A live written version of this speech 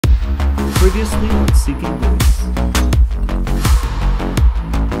Previously on Seeking Birdies.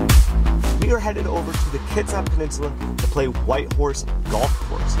 We are headed over to the Kitsap Peninsula to play Whitehorse Golf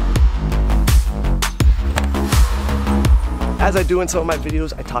Course. As I do in some of my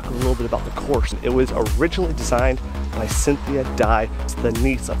videos, I talk a little bit about the course. It was originally designed by Cynthia Dye, the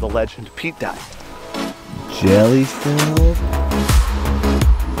niece of the legend Pete Dye. Jelly-filled.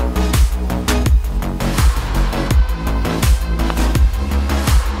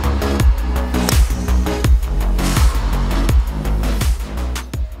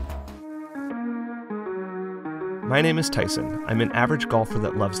 My name is Tyson. I'm an average golfer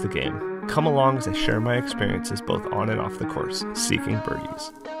that loves the game. Come along as I share my experiences both on and off the course, seeking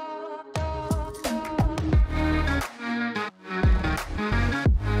birdies.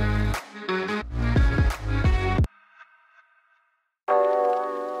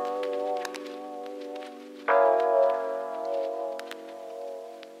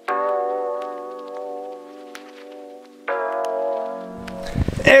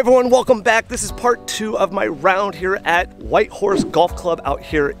 Hey everyone, welcome back. This is part 2 of my round here at Whitehorse Golf Club out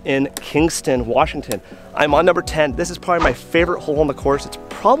here in Kingston, Washington. I'm on number 10. This is probably my favorite hole on the course. It's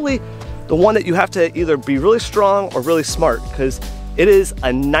probably the one that you have to either be really strong or really smart because it is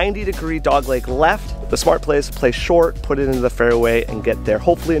a 90-degree dogleg left. The smart play is to play short, put it into the fairway and get there,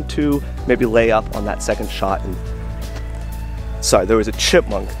 hopefully in 2, maybe lay up on that second shot. And sorry, there was a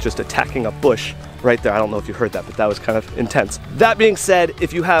chipmunk just attacking a bush right there. I don't know if you heard that, but that was kind of intense. That being said,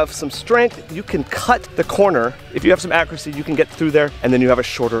 if you have some strength, you can cut the corner. If you have some accuracy, you can get through there, and then you have a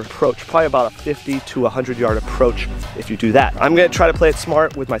shorter approach, probably about a 50 to 100-yard approach if you do that. I'm gonna try to play it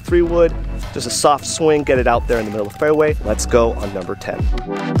smart with my 3-wood, just a soft swing, get it out there in the middle of the fairway. Let's go on number 10.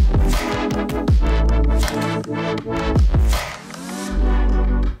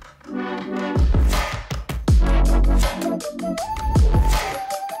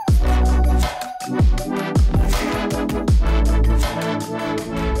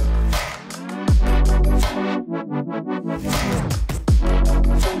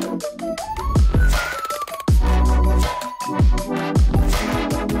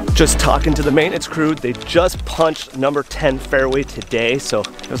 Just talking to the maintenance crew, they just punched number 10 fairway today, so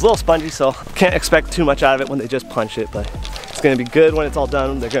it was a little spongy, so can't expect too much out of it when they just punch it, but it's gonna be good when it's all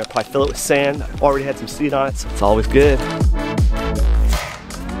done. They're gonna probably fill it with sand. I've already had some seed on it, so it's always good.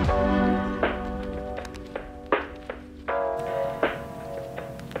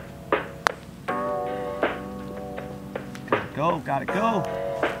 Gotta go.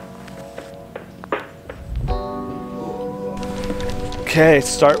 Okay,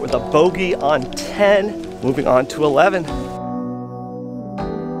 start with a bogey on 10, moving on to 11.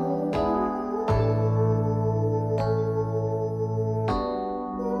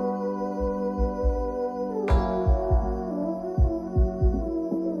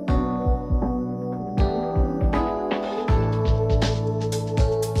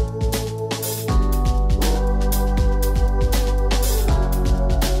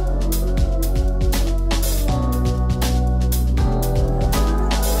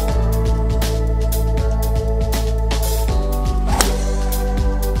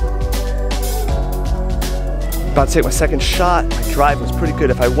 About to take my second shot. My drive was pretty good.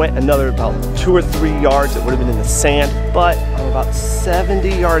 If I went another about 2 or 3 yards, it would have been in the sand, but I'm about 70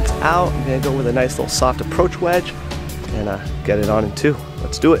 yards out. I'm gonna go with a nice little soft approach wedge and get it on in 2.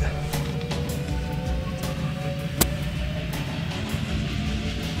 Let's do it.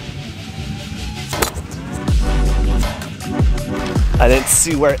 I didn't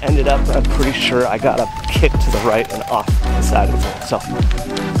see where it ended up, but I'm pretty sure I got a kick to the right and off the side of it. So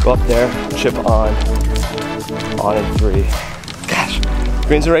go up there, chip on in 3. Gosh,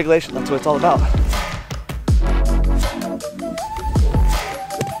 greens and regulation, that's what it's all about.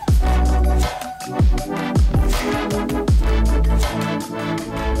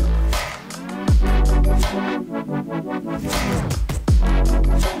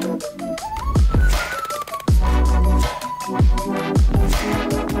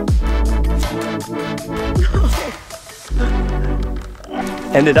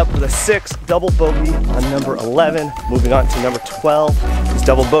 Ended up with a 6, double bogey on number 11. Moving on to number 12. These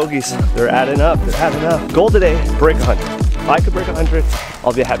double bogeys, they're adding up, Goal today, break 100. If I could break 100,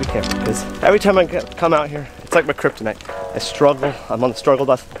 I'll be a happy camper because every time I come out here, it's like my kryptonite. I struggle, I'm on the struggle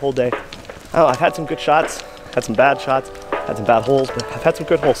bus the whole day. I don't know, I've had some good shots, had some bad shots, had some bad holes, but I've had some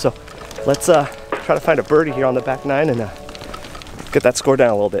good holes. So let's try to find a birdie here on the back 9 and get that score down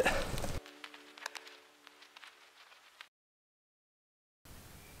a little bit.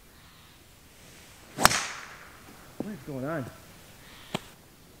 What is going on?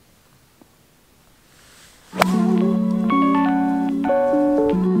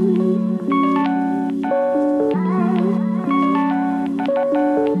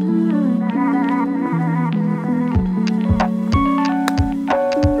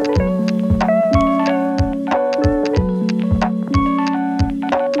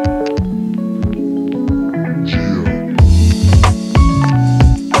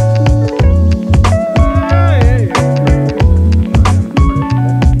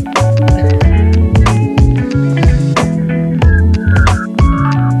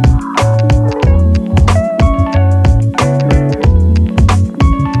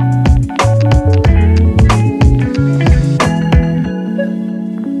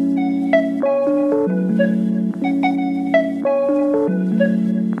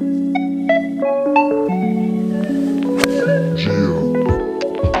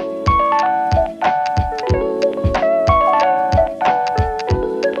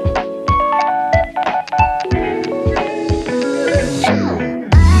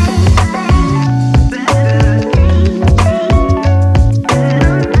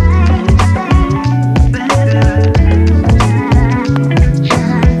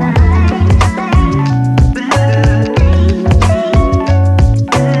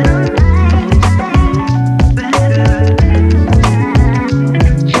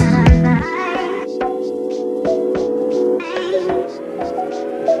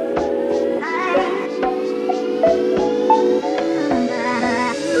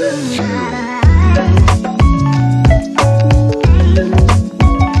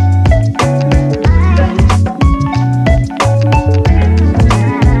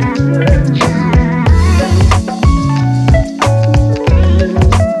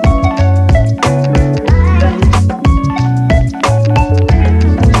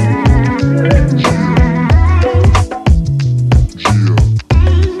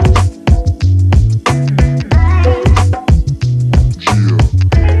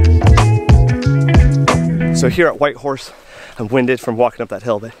 So here at Whitehorse, I'm winded from walking up that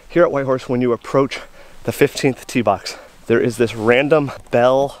hill, but here at Whitehorse, when you approach the 15th tee box, there is this random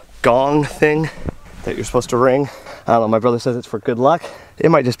bell gong thing that you're supposed to ring. I don't know, my brother says it's for good luck. It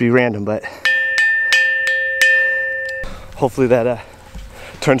might just be random, but hopefully that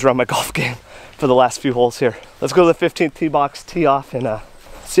turns around my golf game for the last few holes here. Let's go to the 15th tee box, tee off, and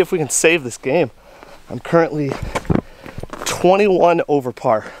see if we can save this game. I'm currently 21 over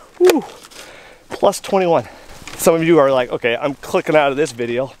par. Woo! Plus 21. Some of you are like, okay, I'm clicking out of this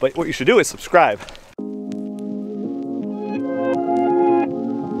video, but what you should do is subscribe.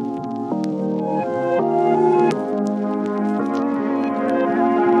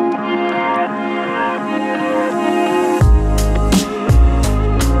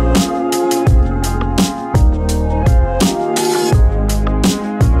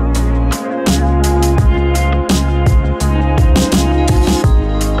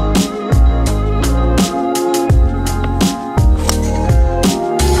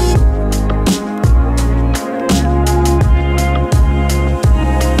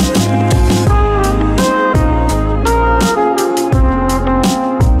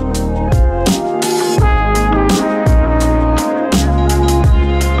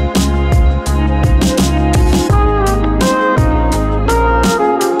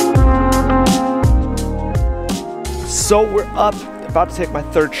 So we're up, about to take my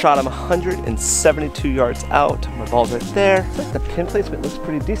third shot. I'm 172 yards out. My ball's right there. Looks like the pin placement looks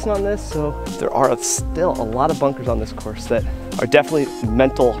pretty decent on this, so there are still a lot of bunkers on this course that are definitely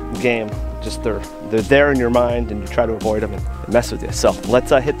mental game. Just they're there in your mind and you try to avoid them and mess with you. So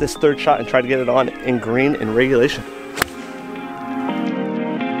let's hit this third shot and try to get it on in green in regulation.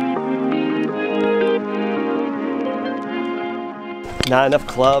 Not enough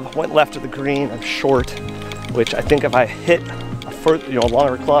club, went left of the green, I'm short, which I think if I hit a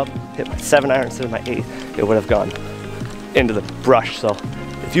longer club, hit my 7-iron instead of my 8, it would have gone into the brush. So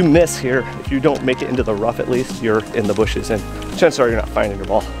if you miss here, if you don't make it into the rough at least, you're in the bushes and chances are you're not finding your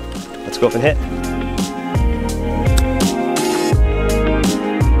ball. Let's go up and hit.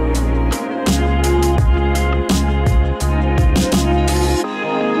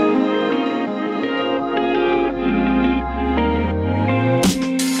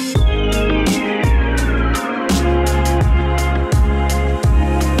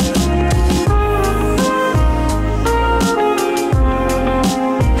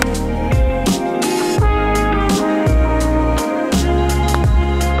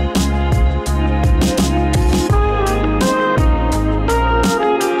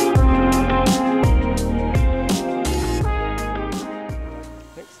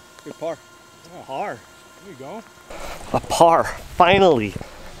 A par, finally.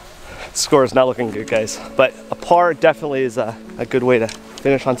 Score is not looking good, guys, but a par definitely is a good way to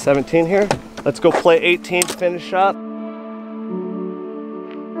finish on 17 here. Let's go play 18 to finish up.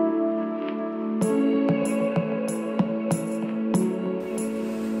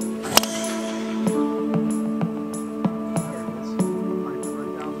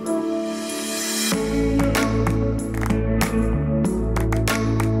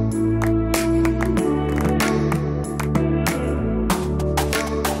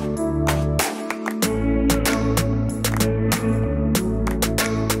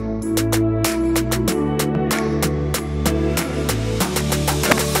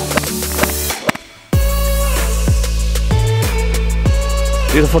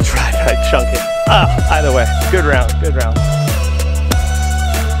 Beautiful try, I chunk it. Ah, either way, good round, good round.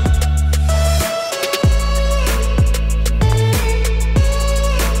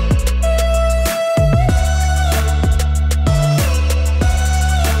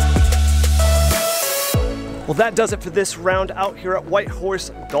 Well, that does it for this round out here at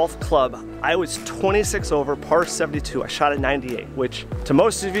Whitehorse Golf Club. I was 26 over, par 72. I shot a 98, which to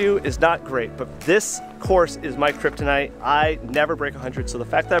most of you is not great, but this course is my kryptonite. I never break 100, so the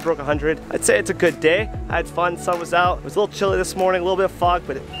fact that I broke 100, I'd say it's a good day. I had fun, sun was out. It was a little chilly this morning, a little bit of fog,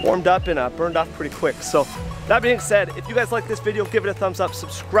 but it warmed up and burned off pretty quick. So that being said, if you guys like this video, give it a thumbs up,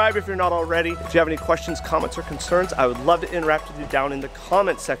 subscribe if you're not already. If you have any questions, comments, or concerns, I would love to interact with you down in the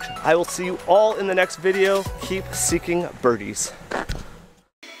comment section. I will see you all in the next video. Keep seeking birdies.